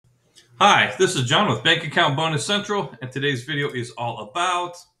Hi, this is John with Bank Account Bonus Central, and today's video is all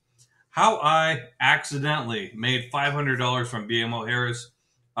about how I accidentally made $500 from BMO Harris.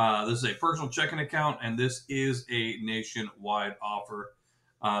 This is a personal checking account, and this is a nationwide offer.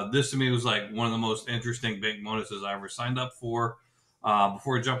 This to me was like one of the most interesting bank bonuses I ever signed up for.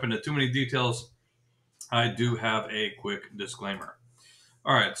 Before I jump into too many details, I do have a quick disclaimer.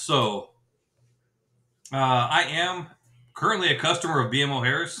 All right, so I am currently a customer of BMO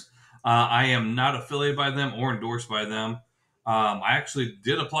Harris. I am not affiliated by them or endorsed by them. I actually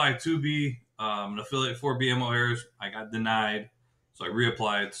did apply to be an affiliate for BMO Harris. I got denied, so I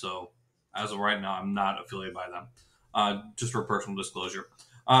reapplied. So as of right now, I'm not affiliated by them. Just for personal disclosure.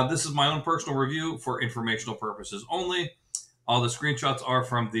 This is my own personal review for informational purposes only. All the screenshots are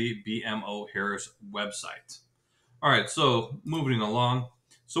from the BMO Harris website. All right, so moving along.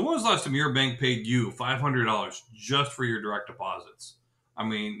 So when was the last time your bank paid you $500 just for your direct deposits? I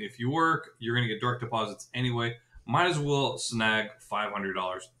mean, if you work, you're going to get direct deposits anyway. Might as well snag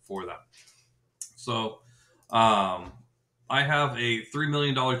 $500 for them. So I have a $3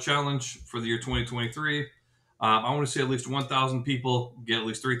 million challenge for the year 2023. I want to see at least 1,000 people get at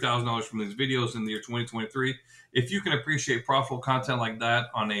least $3,000 from these videos in the year 2023. If you can appreciate profitable content like that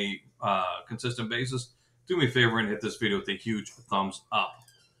on a consistent basis, do me a favor and hit this video with a huge thumbs up.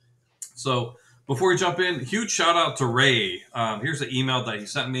 So before we jump in, huge shout out to Ray. Here's the email that he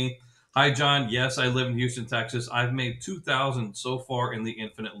sent me. Hi, John. Yes, I live in Houston, Texas. I've made 2,000 so far in the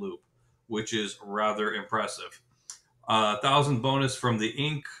infinite loop, which is rather impressive. 1,000 bonus from the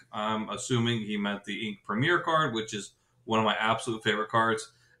Ink. I'm assuming he meant the Ink Premier card, which is one of my absolute favorite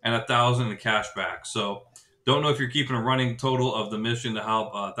cards, and 1,000 in cash back. So don't know if you're keeping a running total of the mission to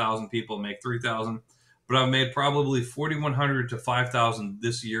help 1,000 people make 3,000. But I've made probably 4,100 to 5,000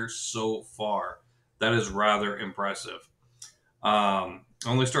 this year so far. That is rather impressive. I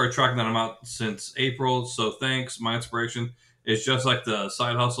only started tracking that amount since April, so thanks. My inspiration is just like the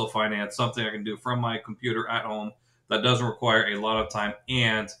side hustle finance, something I can do from my computer at home that doesn't require a lot of time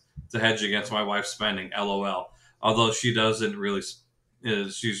and to hedge against my wife's spending, LOL. Although she doesn't really,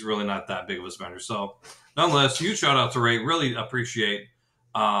 she's really not that big of a spender. So nonetheless, huge shout out to Ray. Really appreciate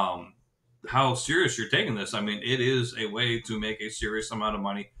how serious you're taking this. I mean, it is a way to make a serious amount of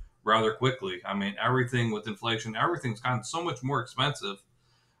money rather quickly. I mean, everything with inflation, everything's gotten so much more expensive.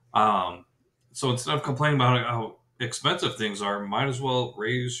 So instead of complaining about how expensive things are, might as well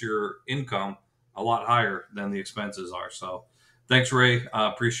raise your income a lot higher than the expenses are. So thanks, Ray.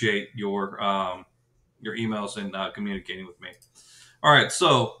 Appreciate your emails and communicating with me. All right,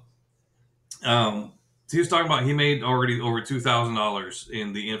 so he was talking about he made already over $2,000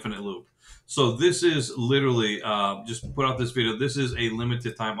 in the infinite loop. So this is literally just put out this video. This is a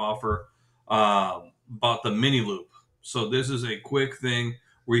limited time offer about the mini loop. So this is a quick thing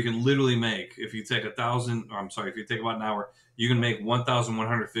where you can literally make, if you take if you take about an hour, you can make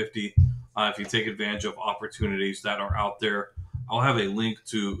 1,150 if you take advantage of opportunities that are out there. I'll have a link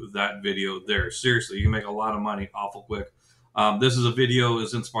to that video there. Seriously, you can make a lot of money awful quick. This is a video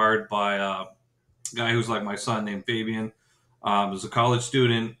is inspired by a guy who's like my son named Fabian. Is a college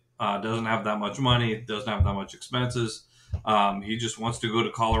student. Doesn't have that much money, doesn't have that much expenses. He just wants to go to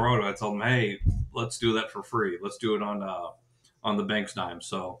Colorado. I told him, hey, let's do that for free. Let's do it on the bank's dime.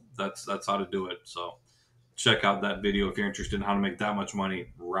 So that's how to do it. So check out that video if you're interested in how to make that much money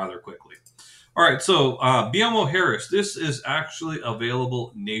rather quickly. All right, so BMO Harris, this is actually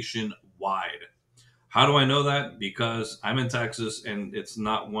available nationwide. How do I know that? Because I'm in Texas and it's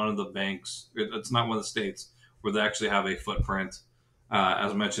not one of the banks, it's not one of the states where they actually have a footprint.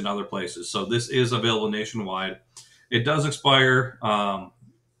 As I mentioned, other places. So this is available nationwide. It does expire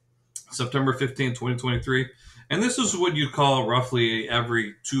September 15, 2023. And this is what you'd call roughly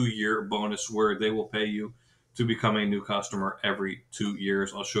every 2-year bonus where they will pay you to become a new customer every 2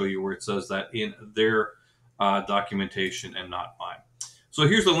 years. I'll show you where it says that in their documentation and not mine. So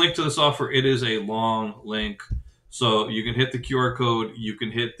here's the link to this offer. It is a long link. So you can hit the QR code. You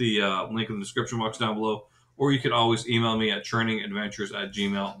can hit the link in the description box down below. Or you could always email me at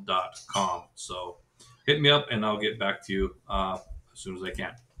churningadventures@gmail.com. So hit me up and I'll get back to you as soon as I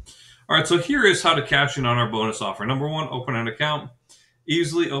can. All right, so here is how to cash in on our bonus offer. Number one, open an account.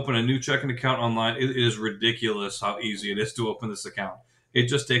 Easily open a new checking account online. It is ridiculous how easy it is to open this account. It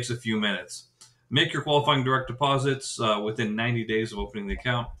just takes a few minutes. Make your qualifying direct deposits within 90 days of opening the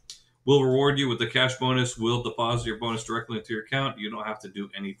account. We'll reward you with the cash bonus. We'll deposit your bonus directly into your account. You don't have to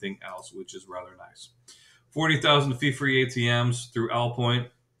do anything else, which is rather nice. 40,000 fee-free ATMs through Allpoint.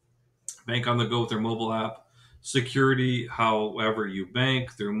 Bank on the go with their mobile app. Security, however you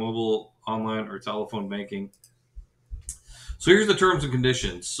bank, through mobile, online, or telephone banking. So here's the terms and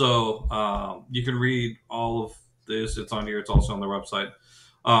conditions. So you can read all of this. It's on here. It's also on their website.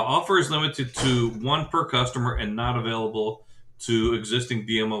 Offer is limited to one per customer and not available to existing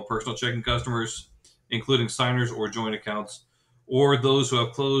BMO personal checking customers, including signers or joint accounts, or those who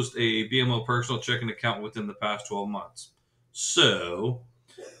have closed a BMO personal checking account within the past 12 months. So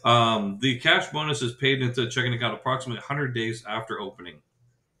the cash bonus is paid into the checking account approximately 100 days after opening.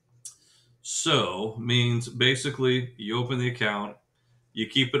 So means basically you open the account, you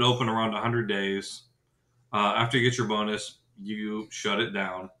keep it open around 100 days. After you get your bonus, you shut it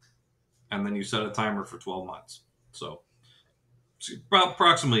down, and then you set a timer for 12 months. So about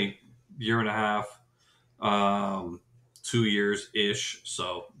approximately year and a half, 2 years ish.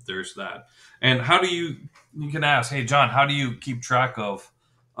 So there's that. And how do you can ask, hey John, how do you keep track of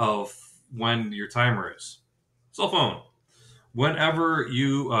when your timer is? Cell phone. Whenever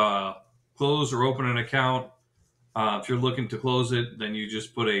you close or open an account, if you're looking to close it, then you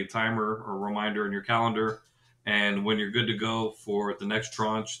just put a timer or reminder in your calendar. And when you're good to go for the next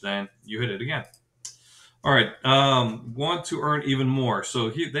tranche, then you hit it again. All right. Want to earn even more.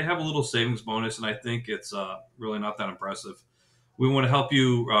 So they have a little savings bonus, and I think it's really not that impressive. We want to help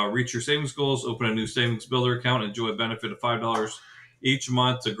you reach your savings goals. Open a new savings builder account. Enjoy a benefit of $5 each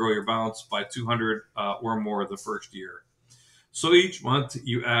month to grow your balance by $200 or more the first year. So each month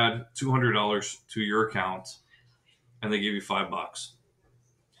you add $200 to your account, and they give you $5.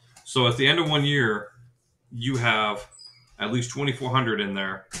 So at the end of 1 year, you have at least 2,400 in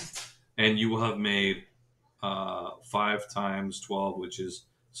there, and you will have made 5 times 12, which is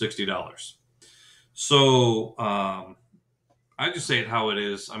 $60. So I just say it how it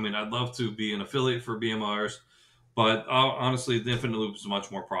is. I mean, I'd love to be an affiliate for BMO Harris, but honestly, the Infinite Loop is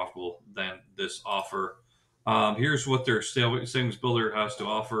much more profitable than this offer. Here's what their savings builder has to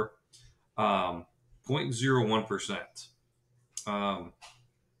offer: 0.01%.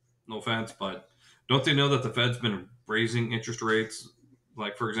 No offense, but don't they know that the Fed's been raising interest rates?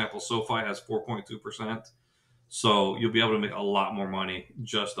 Like, for example, SoFi has 4.2%. So you'll be able to make a lot more money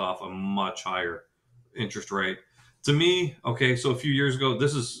just off a much higher interest rate. To me, okay, so a few years ago,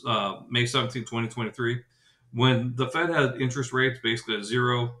 this is May 17, 2023, when the Fed had interest rates basically at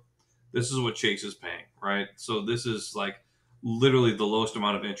zero, this is what Chase is paying, right? So this is like literally the lowest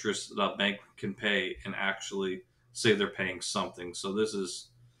amount of interest that a bank can pay and actually say they're paying something. So this is,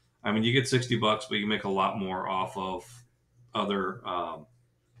 I mean, you get $60, but you make a lot more off of other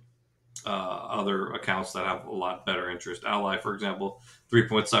other accounts that have a lot better interest. Ally, for example,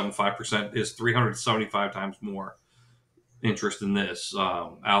 3.75% is 375 times more interest than this.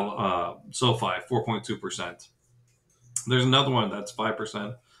 SoFi, 4.2%. There's another one that's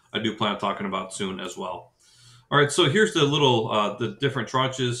 5%. I do plan on talking about soon as well. All right, so here's the little the different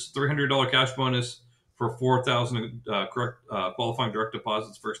tranches: $300 cash bonus for 4,000 qualifying direct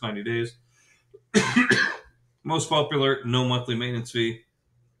deposits first 90 days. Most popular, no monthly maintenance fee.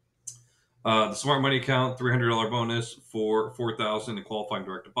 The Smart Money account, $300 bonus for 4,000 in qualifying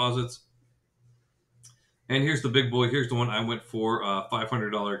direct deposits. And here's the big boy. Here's the one I went for: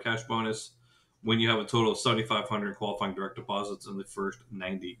 $500 cash bonus when you have a total of 7,500 qualifying direct deposits in the first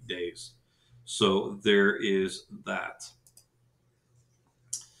 90 days. So there is that.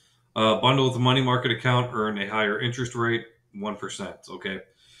 Bundle with a money market account, earn a higher interest rate, 1%. Okay.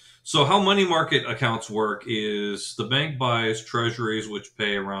 So how money market accounts work is the bank buys treasuries, which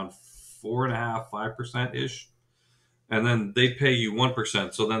pay around 4.5%, 5% ish. And then they pay you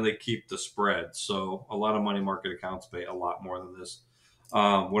 1%. So then they keep the spread. So a lot of money market accounts pay a lot more than this.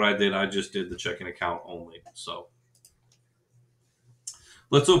 What I did, I just did the checking account only. So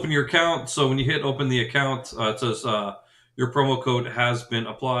let's open your account. So when you hit open the account, it says your promo code has been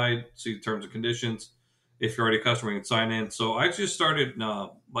applied. See terms and conditions. If you're already a customer, you can sign in. So I just started,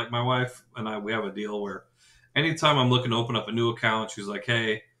 like my wife and I, we have a deal where anytime I'm looking to open up a new account, she's like,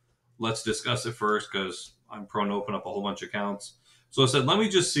 hey, let's discuss it first because I'm prone to open up a whole bunch of accounts. So I said, let me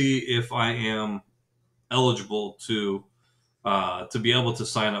just see if I am eligible to be able to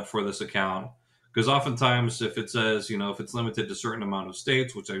sign up for this account. Because oftentimes if it says, if it's limited to a certain amount of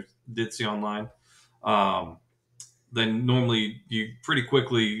states, which I did see online, then normally you pretty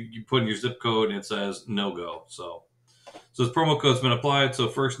quickly you put in your zip code and it says no go. So this promo code's been applied. So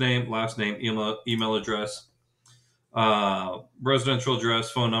first name, last name, email address, residential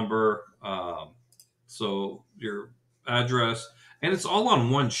address, phone number, so your address, and it's all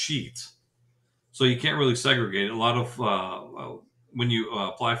on one sheet. So you can't really segregate it. A lot of when you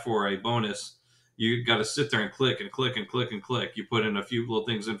apply for a bonus, you got to sit there and click and click and click and click. You put in a few little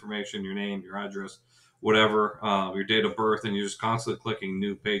things, information, your name, your address, whatever, your date of birth, and you're just constantly clicking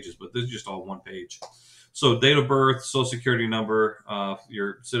new pages. But this is just all one page. So date of birth, social security number,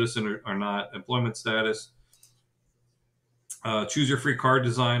 your citizen or not, employment status, choose your free card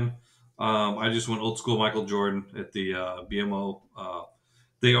design. I just went old school Michael Jordan at the BMO.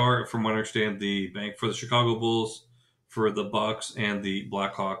 They are, from what I understand, the bank for the Chicago Bulls, for the Bucks, and the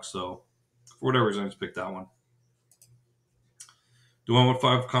Blackhawks. So for whatever reason, I just picked that one. Do I want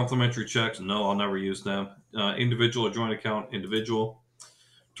 5 complimentary checks? No, I'll never use them. Individual or joint account, individual.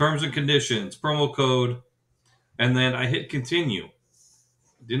 Terms and conditions, promo code, and then I hit continue.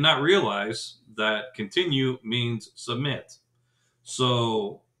 Did not realize that continue means submit.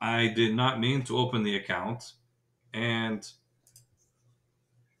 So I did not mean to open the account and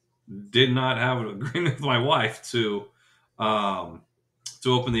did not have an agreement with my wife to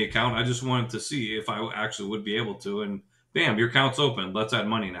open the account. I just wanted to see if I actually would be able to, and bam, your account's open. Let's add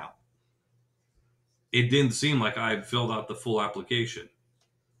money now. It didn't seem like I had filled out the full application.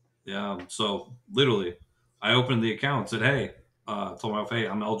 Yeah, so literally, I opened the account, said, "Hey," told my wife, "Hey,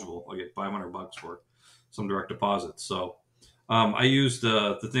 I'm eligible. I get $500 for some direct deposits." So I used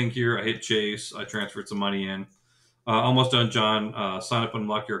the thing here. I hit Chase. I transferred some money in. Almost done, John. Sign up and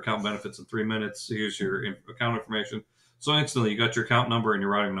unlock your account benefits in 3 minutes. Here's your account information. So instantly, you got your account number and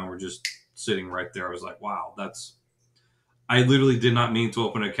your routing number just sitting right there. I was like, wow, that's. I literally did not mean to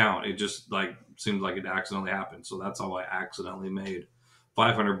open an account. It just seemed like it accidentally happened. So that's how I accidentally made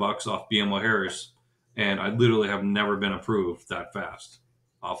 $500 off BMO Harris, and I literally have never been approved that fast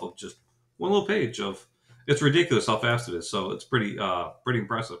off of just one little page of. It's ridiculous how fast it is. So it's pretty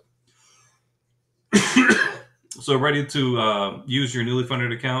impressive. So ready to use your newly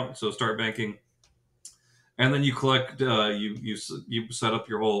funded account. So start banking, and then you collect. You set up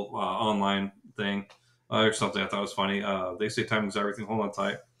your whole online thing or something. I thought was funny. They say time is everything. Hold on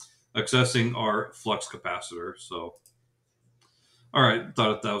tight. Accessing our flux capacitor. So, all right,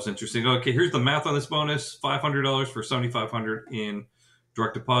 thought that was interesting. Okay, here's the math on this bonus: $500 for $7,500 in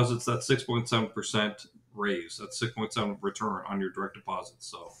direct deposits. That's 6.7% raise. That's 6.7 return on your direct deposits.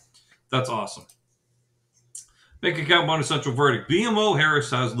 So that's awesome. Bank account bonus central verdict. BMO Harris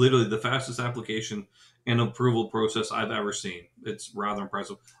has literally the fastest application and approval process I've ever seen. It's rather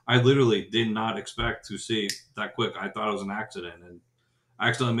impressive. I literally did not expect to see that quick. I thought it was an accident, and I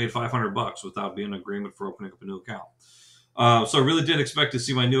accidentally made $500 without being in agreement for opening up a new account. So I really didn't expect to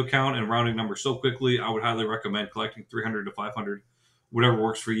see my new account and rounding number so quickly. I would highly recommend collecting $300 to $500, whatever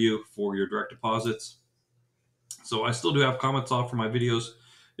works for you for your direct deposits. So I still do have comments off for my videos.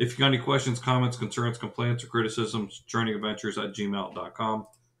 If you got any questions, comments, concerns, complaints, or criticisms, journeyadventures@gmail.com.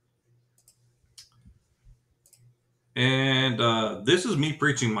 And this is me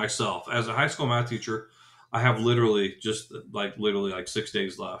preaching myself. As a high school math teacher, I have literally 6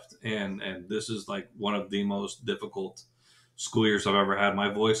 days left. And this is like one of the most difficult school years I've ever had. My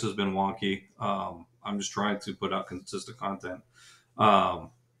voice has been wonky. I'm just trying to put out consistent content.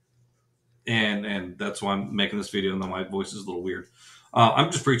 And that's why I'm making this video, and then my voice is a little weird.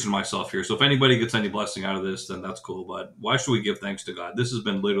 I'm just preaching to myself here. So if anybody gets any blessing out of this, then that's cool. But why should we give thanks to God? This has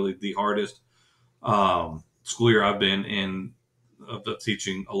been literally the hardest school year I've been in of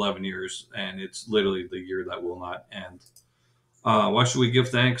teaching 11 years. And it's literally the year that will not end. Why should we give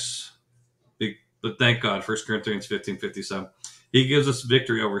thanks? But thank God, 1 Corinthians 15:57. He gives us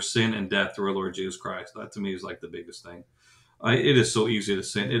victory over sin and death through our Lord Jesus Christ. That to me is like the biggest thing. It is so easy to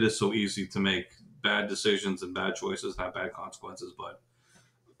sin. It is so easy to make bad decisions and bad choices and have bad consequences. But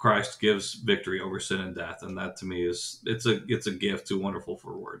Christ gives victory over sin and death, and that to me is it's a gift too wonderful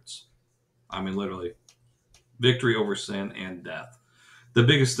for words. I mean, literally, victory over sin and death. The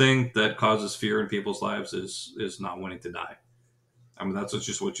biggest thing that causes fear in people's lives is not wanting to die. I mean, that's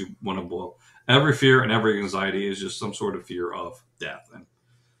just what you want to boil. Every fear and every anxiety is just some sort of fear of death, and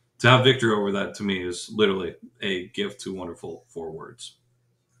to have victory over that to me is literally a gift too wonderful for words.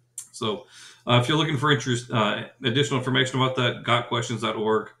 So if you're looking for additional information about that,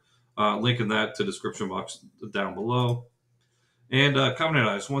 gotquestions.org, link in that to the description box down below. And Covenant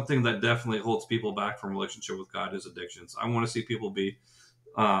Eyes, one thing that definitely holds people back from relationship with God is addictions. I want to see people be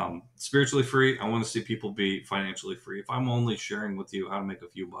spiritually free. I want to see people be financially free. If I'm only sharing with you how to make a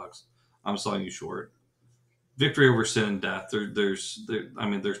few bucks, I'm selling you short. Victory over sin and death. There's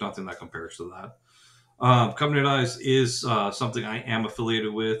nothing that compares to that. Covenant Eyes is something I am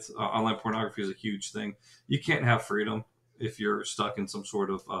affiliated with. Online pornography is a huge thing. You can't have freedom if you're stuck in some sort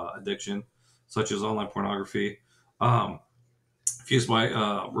of addiction, such as online pornography. If you use my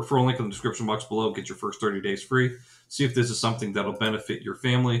referral link in the description box below, get your first 30 days free. See if this is something that'll benefit your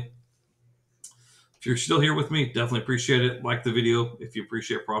family. If you're still here with me, definitely appreciate it. Like the video if you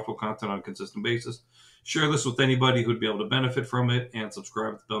appreciate profitable content on a consistent basis. Share this with anybody who'd be able to benefit from it, and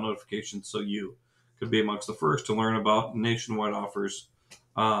subscribe with the bell notifications so you could be amongst the first to learn about nationwide offers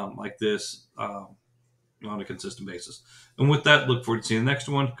like this on a consistent basis. And with that, look forward to seeing the next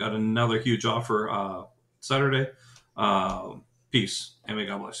one. Got another huge offer Saturday. Peace, and may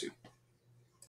God bless you.